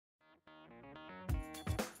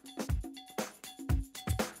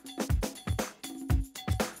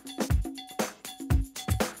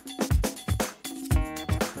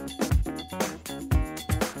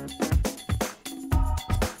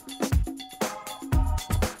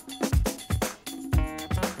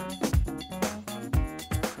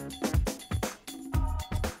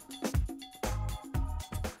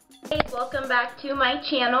Hey, welcome back to my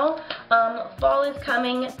channel. Fall is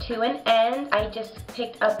coming to an end. I just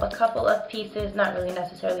picked up a couple of pieces, not really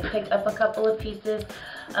necessarily picked up a couple of pieces,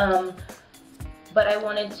 but I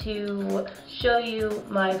wanted to show you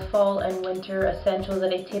my fall and winter essentials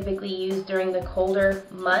that I typically use during the colder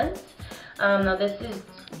months. Now this is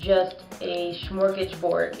just a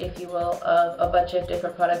smorgasbord, if you will, of a bunch of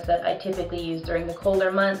different products that I typically use during the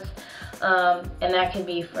colder months. And that can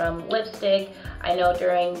be from lipstick. I know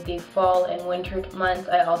during the fall and winter months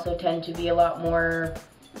I also tend to be a lot more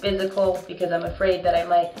physical because I'm afraid that I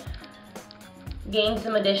might gain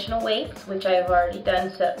some additional weight, which I have already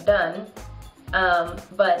done.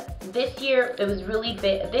 But this year it was really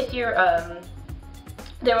big. This year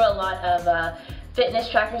there were a lot of fitness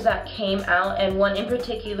trackers that came out, and one in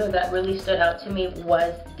particular that really stood out to me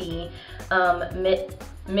was the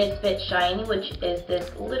Misfit Shiny, which is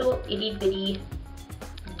this little itty bitty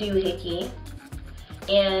doohickey,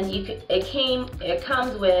 and it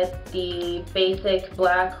comes with the basic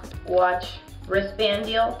black watch wristband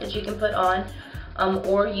deal that you can put on,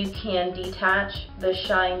 or you can detach the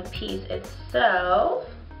shine piece itself.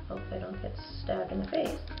 Hope I don't get stabbed in the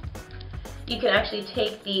face. You can actually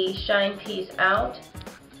take the shine piece out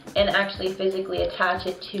and actually physically attach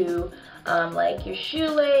it to like your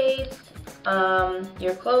shoelace,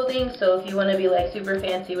 your clothing. So if you want to be like super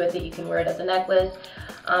fancy with it, you can wear it as a necklace.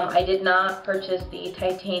 I did not purchase the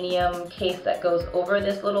titanium case that goes over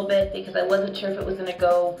this little bit because I wasn't sure if it was going to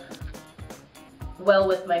go well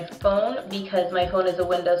with my phone, because my phone is a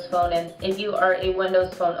Windows phone, and if you are a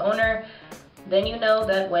Windows phone owner, then you know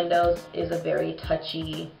that Windows is a very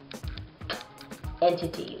touchy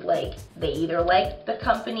entity. Like, they either like the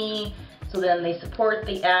company, so then they support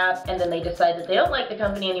the app, and then they decide that they don't like the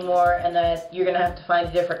company anymore, and that you're gonna have to find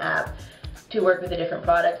a different app to work with a different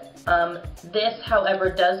product. This, however,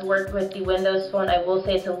 does work with the Windows phone. I will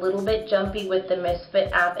say it's a little bit jumpy with the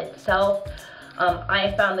Misfit app itself.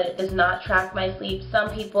 I found that it does not track my sleep. Some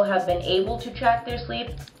people have been able to track their sleep,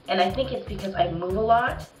 and I think it's because I move a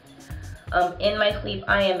lot. In my sleep,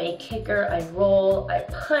 I am a kicker. I roll, I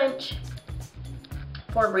punch.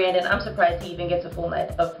 Poor Brandon, I'm surprised he even gets a full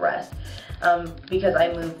night of rest because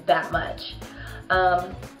I move that much.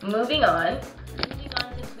 Moving on,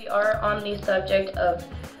 since we are on the subject of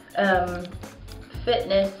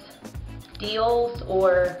fitness deals,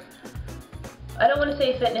 or I don't want to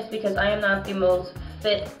say fitness because I am not the most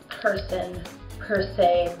fit person per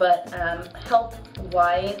se, but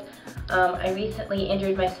health-wise, I recently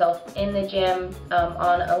injured myself in the gym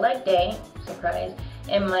on a leg day, surprise,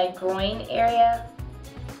 in my groin area.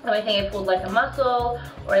 I think I pulled like a muscle,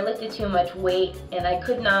 or I lifted too much weight, and I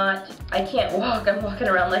can't walk. I'm walking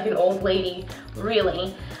around like an old lady,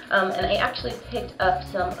 really. And I actually picked up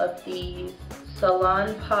some of these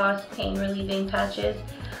Salon Pass pain relieving patches.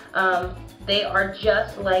 They are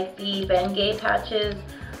just like the Bengay patches,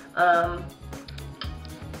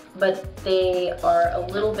 but they are a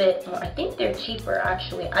little bit more, I think they're cheaper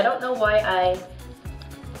actually. I don't know why I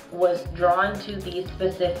was drawn to these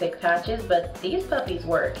specific patches, but these puppies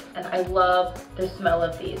work, and I love the smell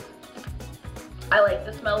of these. I like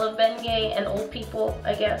the smell of Bengay and old people,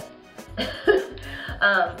 I guess.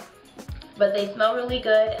 But they smell really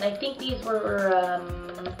good, and I think these were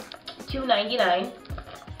 $2.99.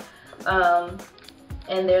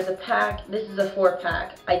 And there's a pack. This is a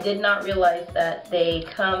 4-pack. I did not realize that they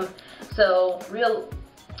come as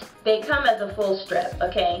a full strip,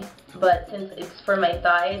 okay? But since it's for my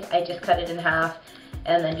thighs, I just cut it in half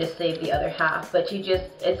and then just save the other half. But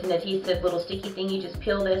it's an adhesive little sticky thing. You just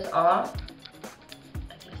peel this off.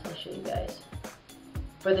 I guess I'll show you guys.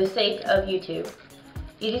 For the sake of YouTube,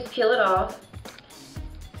 you just peel it off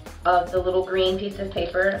of the little green piece of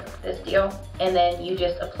paper, this deal, and then you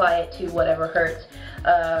just apply it to whatever hurts.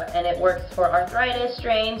 And it works for arthritis,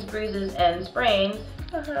 strains, bruises, and sprains.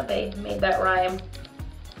 They made that rhyme.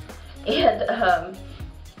 And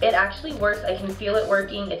it actually works. I can feel it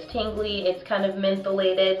working. It's tingly, it's kind of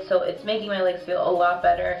mentholated, so it's making my legs feel a lot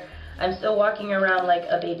better. I'm still walking around like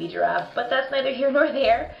a baby giraffe, but that's neither here nor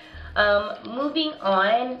there. Moving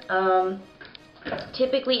on,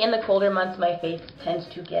 typically in the colder months my face tends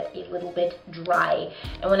to get a little bit dry.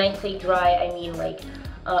 And when I say dry, I mean like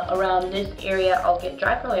around this area I'll get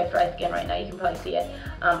dry. I probably have dry skin right now, you can probably see it.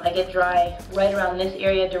 I get dry right around this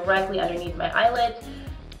area, directly underneath my eyelids.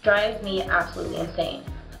 Drives me absolutely insane.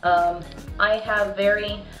 I have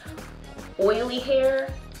very oily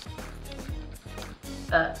hair.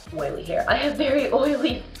 I have very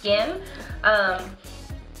oily skin.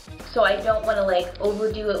 So I don't want to like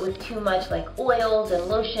overdo it with too much like oils and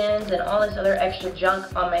lotions and all this other extra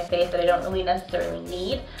junk on my face that I don't really necessarily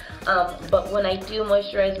need. But when I do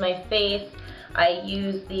moisturize my face, I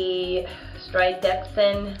use the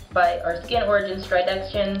Strydexin or Skin Origin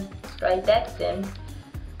Strydexin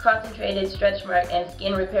concentrated stretch mark and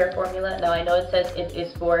skin repair formula. Now I know it says it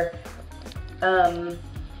is for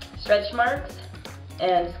stretch marks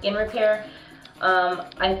and skin repair.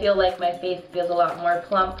 I feel like my face feels a lot more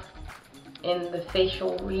plump in the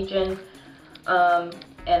facial region, and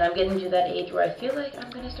I'm getting to that age where I feel like I'm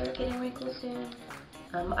gonna start getting wrinkles soon.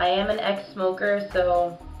 I am an ex-smoker,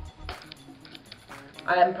 so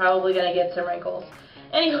I'm probably gonna get some wrinkles.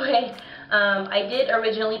 Anyway, I did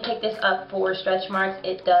originally pick this up for stretch marks.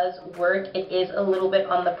 It does work. It is a little bit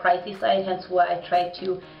on the pricey side, hence why I try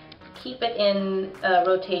to keep it in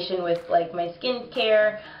rotation with like my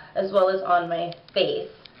skincare as well as on my face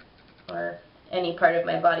or any part of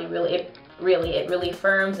my body. It really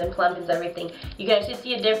firms and plumpens everything. You can actually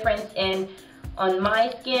see a difference on my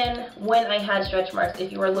skin when I had stretch marks.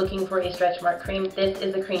 If you are looking for a stretch mark cream, this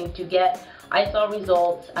is the cream to get. I saw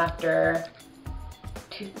results after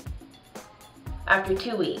 2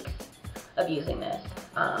 weeks of using this.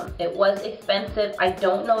 It was expensive. I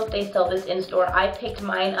don't know if they sell this in store. I picked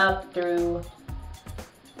mine up through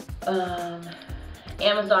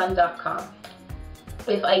Amazon.com.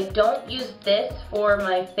 If I don't use this for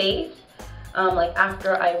my face, like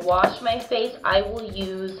after I wash my face, I will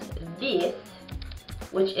use this,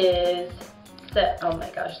 which is oh my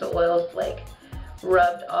gosh, the oil's like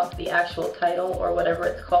rubbed off the actual title or whatever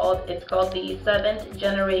it's called. It's called the 7th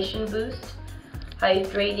Generation Boost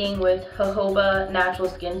Hydrating with Jojoba Natural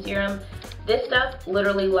Skin Serum. This stuff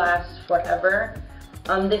literally lasts forever.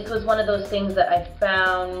 This was one of those things that I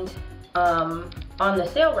found on the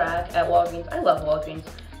sale rack at Walgreens. I love Walgreens.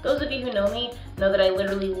 Those of you who know me know that I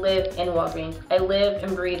literally live in Walgreens. I live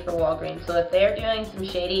and breathe for Walgreens. So if they're doing some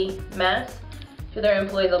shady mess to their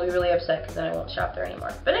employees, I'll be really upset because then I won't shop there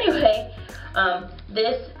anymore. But anyway,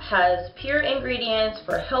 this has pure ingredients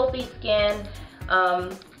for healthy skin.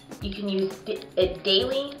 You can use it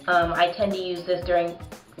daily. I tend to use this during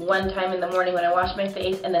one time in the morning when I wash my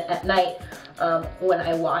face, and then at night when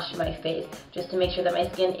I wash my face, just to make sure that my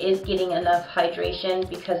skin is getting enough hydration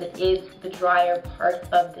because it is the drier part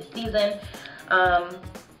of the season.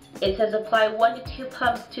 It says apply 1 to 2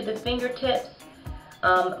 pumps to the fingertips,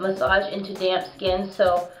 massage into damp skin.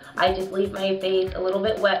 So I just leave my face a little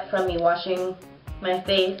bit wet from me washing my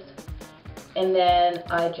face, and then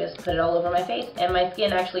I just put it all over my face, and my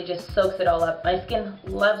skin actually just soaks it all up. My skin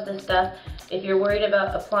loves this stuff. If you're worried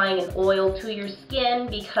about applying an oil to your skin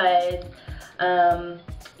because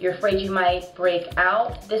you're afraid you might break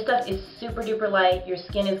out, this stuff is super duper light. Your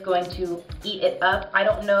skin is going to eat it up. I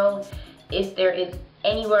don't know if there is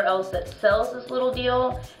anywhere else that sells this little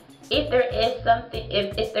deal. If there is something,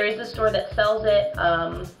 if there is a store that sells it,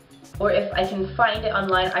 or if I can find it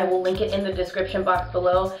online, I will link it in the description box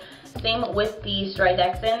below. Same with the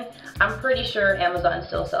Strydexin. I'm pretty sure Amazon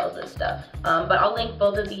still sells this stuff. But I'll link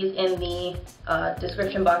both of these in the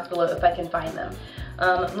description box below if I can find them.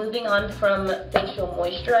 Moving on from facial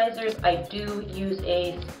moisturizers, I do use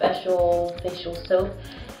a special facial soap,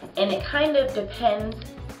 and it kind of depends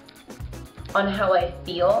on how I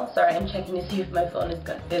feel. Sorry, I'm checking to see if my phone is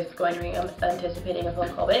going to ring. I'm anticipating a phone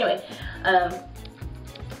call. But anyway,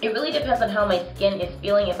 it really depends on how my skin is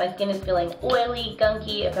feeling. If my skin is feeling oily,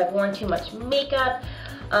 gunky, if I've worn too much makeup,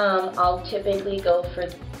 I'll typically go for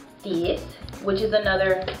this, which is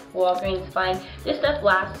another Walgreens find. This stuff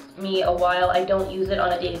lasts me a while. I don't use it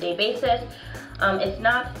on a day-to-day basis. It's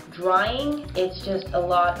not drying, it's just a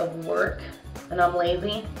lot of work, and I'm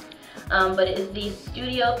lazy. But it is the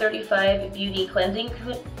Studio 35 Beauty Cleansing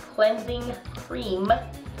Cream.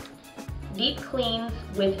 Deep cleans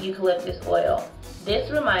with eucalyptus oil.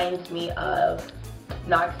 This reminds me of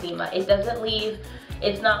Noxzema. It doesn't leave,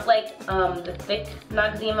 it's not like the thick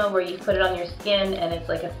Noxzema where you put it on your skin and it's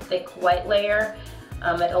like a thick white layer.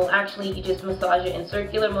 It'll actually, you just massage it in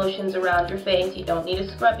circular motions around your face. You don't need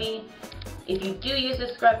a scrubby. If you do use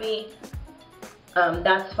a scrubby,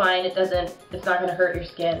 that's fine. It's not going to hurt your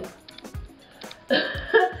skin.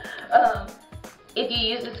 If you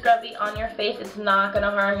use a scrubby on your face, it's not going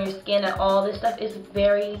to harm your skin at all. This stuff is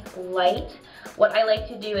very light. What I like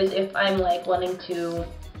to do is if I'm like wanting to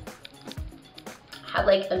have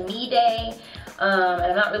like a me day, and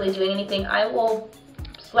I'm not really doing anything, I will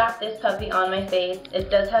slap this puppy on my face. It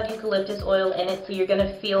does have eucalyptus oil in it, so you're going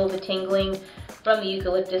to feel the tingling from the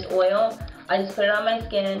eucalyptus oil. I just put it on my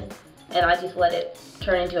skin and I just let it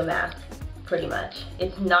turn into a mask, pretty much.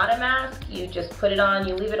 It's not a mask, you just put it on,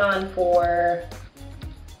 you leave it on for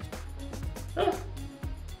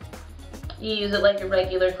you use it like a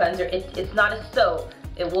regular cleanser. It's not a soap.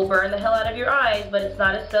 It will burn the hell out of your eyes, but it's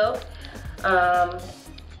not a soap.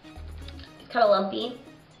 It's kind of lumpy.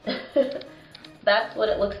 That's what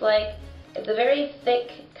it looks like. It's a very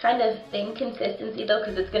thick, kind of thin consistency though,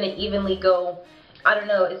 because it's going to evenly go. I don't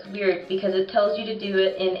know, it's weird because it tells you to do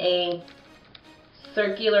it in a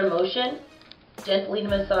circular motion. Gently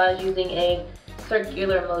massage using a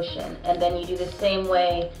circular motion, and then you do the same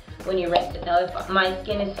way when you rinse it. Now if my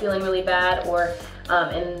skin is feeling really bad, or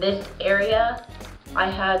in this area I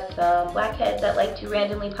have some blackheads that like to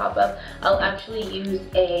randomly pop up, I'll actually use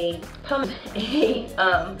a pumice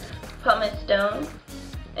stone,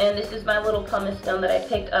 and this is my little pumice stone that I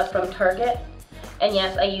picked up from Target, and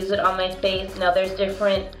yes, I use it on my face. Now there's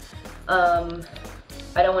different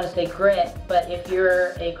I don't want to say grit, but if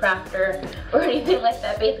you're a crafter or anything like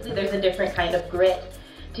that, basically there's a different kind of grit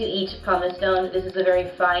to each pumice stone. This is a very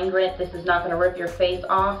fine grit. This is not going to rip your face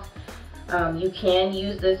off. You can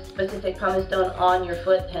use this specific pumice stone on your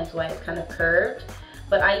foot, hence why it's kind of curved.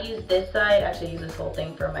 But I use this side, actually I use this whole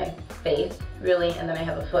thing for my face, really, and then I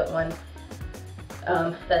have a foot one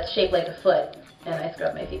that's shaped like a foot, and I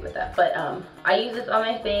scrub my feet with that. But I use this on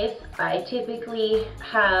my face. I typically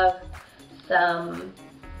have some,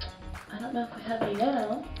 I don't know if I have any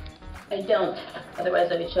now. I don't,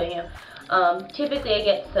 otherwise I would show you. Typically I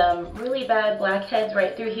get some really bad blackheads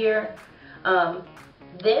right through here.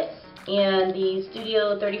 This and the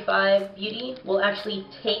Studio 35 Beauty will actually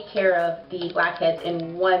take care of the blackheads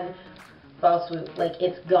in one fell swoop. Like,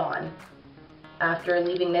 it's gone after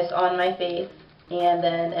leaving this on my face and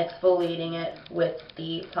then exfoliating it with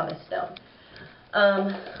the pumice stone.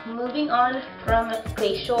 Moving on from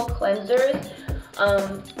facial cleansers,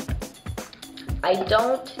 I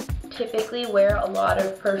don't typically wear a lot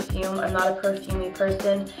of perfume. I'm not a perfumey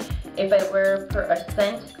person. If I wear a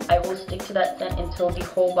scent, I will stick to that scent until the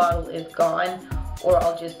whole bottle is gone, or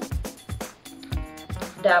I'll just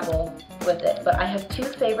dabble with it. But I have two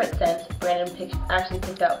favorite scents. Brandon actually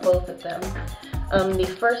picked out both of them. The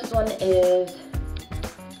first one is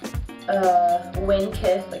Wind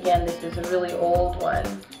Kiss. Again, this is a really old one.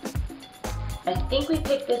 I think we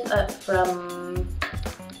picked this up from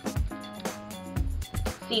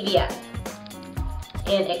CVS,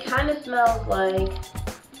 and it kind of smells like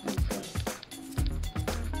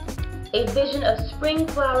a vision of spring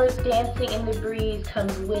flowers dancing in the breeze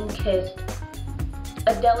comes wind-kissed,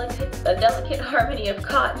 a delicate harmony of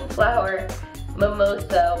cotton flower,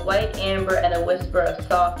 mimosa, white amber, and a whisper of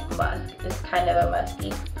soft musk. It's kind of a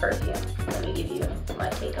musky perfume. Let me give you my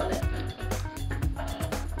take on it.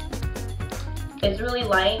 It's really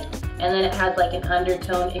light, and then it has like an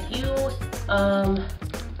undertone. If you,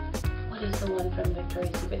 what is the one from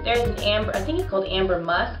Victoria's Secret? There's an amber, I think it's called Amber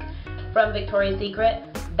Musk from Victoria's Secret.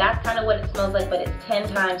 That's kind of what it smells like, but it's 10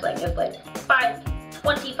 times, like it's like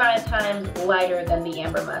 25 times lighter than the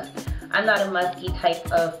Amber Musk. I'm not a musky type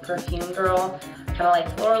of perfume girl. I kind of like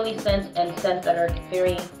florally scents and scents that are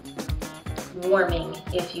very warming,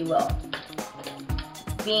 if you will.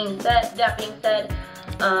 That being said,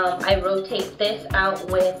 I rotate this out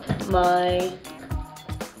with my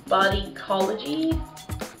Bodycology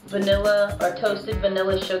vanilla or toasted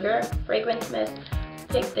vanilla sugar fragrance mist.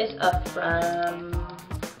 Pick this up from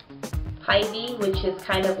Hy-Vee, which is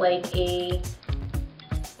kind of like a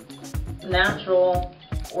natural,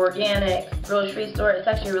 organic grocery store. It's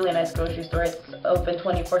actually a really nice grocery store. It's open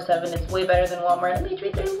 24/7. It's way better than Walmart, and they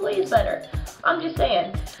treat their employees better. I'm just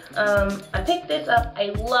saying. I picked this up.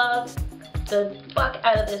 I love the fuck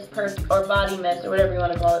out of this or body mist, or whatever you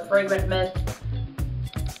want to call it, fragrant mist.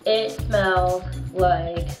 It smells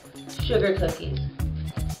like sugar cookies.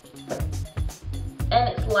 And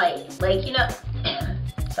it's light. Like, you know,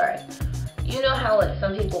 sorry. You know how like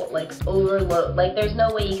some people like overload, like there's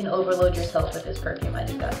no way you can overload yourself with this perfume. I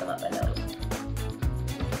just got some up my nose.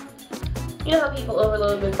 You know how people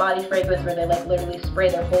overload with body fragrance where they like literally spray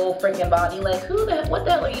their whole freaking body? Like, what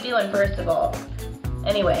the hell are you doing, first of all?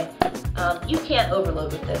 Anyway, you can't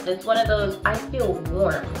overload with this. It's one of those, I feel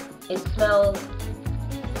warm. It smells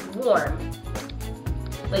warm.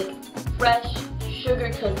 Like fresh sugar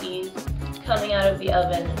cookies coming out of the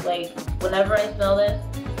oven. Like, whenever I smell this,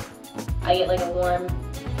 I get like a warm,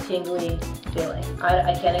 tingly feeling.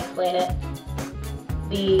 I can't explain it.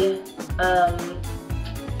 The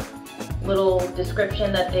little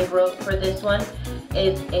description that they wrote for this one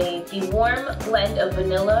is the warm blend of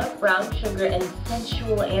vanilla, brown sugar, and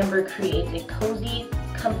sensual amber creates a cozy,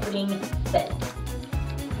 comforting scent.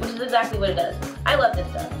 Which is exactly what it does. I love this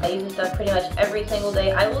stuff. I use this stuff pretty much every single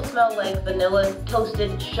day. I will smell like vanilla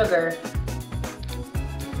toasted sugar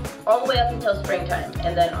all the way up until springtime,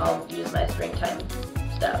 and then I'll use my springtime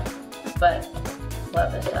stuff. but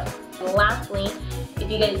love this stuff. And lastly, if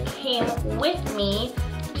you guys came with me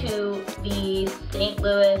to the St.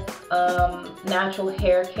 Louis Natural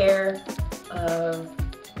Hair Care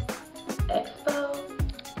Expo,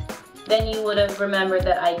 then you would have remembered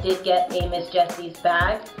that I did get a Miss Jessie's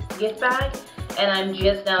gift bag, and I'm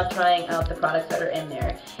just now trying out the products that are in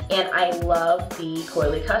there. And I love the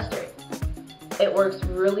Coily Custard. It works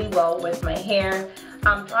really well with my hair.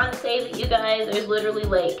 I'm trying to save it, you guys. There's literally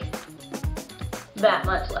like that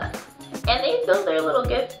much left. And they filled their little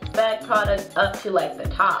gift bag products up to like the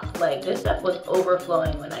top. Like this stuff was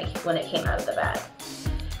overflowing when it came out of the bag.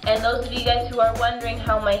 And those of you guys who are wondering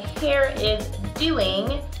how my hair is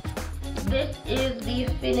doing, this is the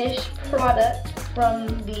finished product from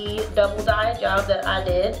the double dye job that I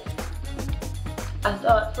did. I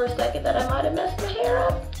thought for a second that I might have messed my hair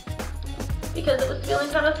up because it was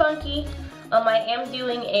feeling kind of funky.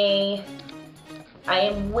 I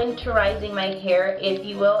am winterizing my hair, if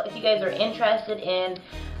you will. If you guys are interested in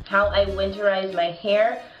how I winterize my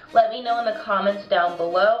hair, let me know in the comments down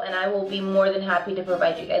below, and I will be more than happy to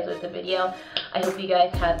provide you guys with a video. I hope you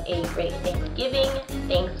guys have a great Thanksgiving.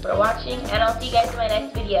 Thanks for watching, and I'll see you guys in my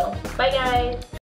next video. Bye, guys.